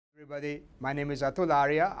Everybody, my name is Atul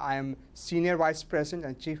Arya. I am Senior Vice President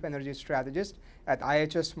and Chief Energy Strategist at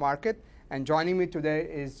IHS Markit. And joining me today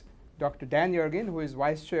is Dr. Dan Yergin, who is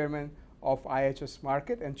Vice Chairman of IHS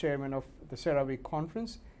Markit and Chairman of the CERAWeek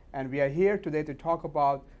Conference. And we are here today to talk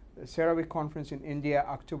about the CERAWeek Conference in India,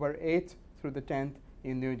 October 8th through the 10th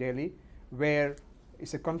in New Delhi, where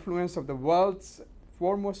it's a confluence of the world's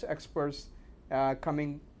foremost experts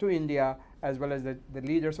coming to India, as well as the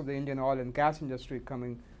leaders of the Indian oil and gas industry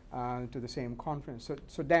coming to the same conference.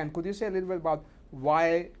 So Dan, could you say a little bit about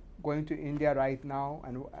why going to India right now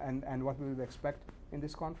and what we will expect in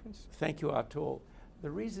this conference? Thank you, Atul. The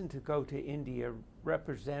reason to go to India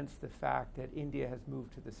represents the fact that India has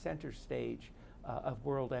moved to the center stage of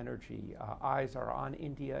world energy. Eyes are on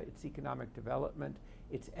India, its economic development,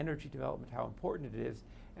 its energy development, how important it is,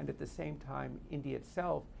 and at the same time, India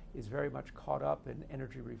itself is very much caught up in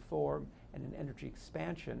energy reform and in energy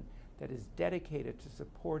expansion that is dedicated to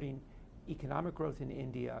supporting economic growth in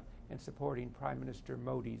India and supporting Prime Minister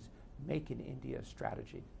Modi's Make in India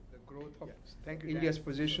strategy. The growth of India's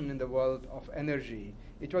position in the world of energy,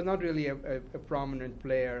 it was not really a prominent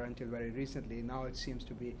player until very recently. Now it seems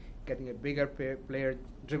to be getting a bigger player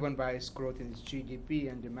driven by its growth in its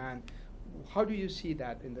GDP and demand. How do you see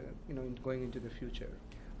that in going into the future?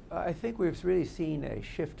 I think we've really seen a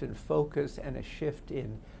shift in focus and a shift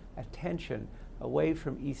in attention away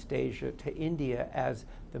from East Asia to India as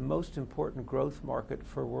the most important growth market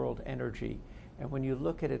for world energy. And when you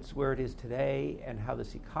look at where it is today and how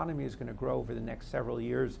this economy is going to grow over the next several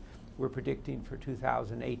years, we're predicting for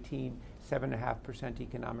 2018 7.5%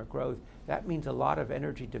 economic growth. That means a lot of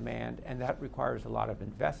energy demand, and that requires a lot of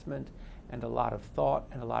investment and a lot of thought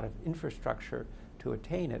and a lot of infrastructure to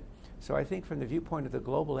attain it. So I think from the viewpoint of the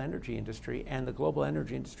global energy industry, and the global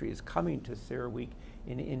energy industry is coming to CERAWeek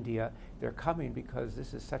in India, they're coming because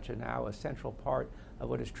this is now a central part of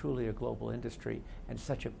what is truly a global industry and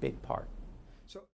such a big part.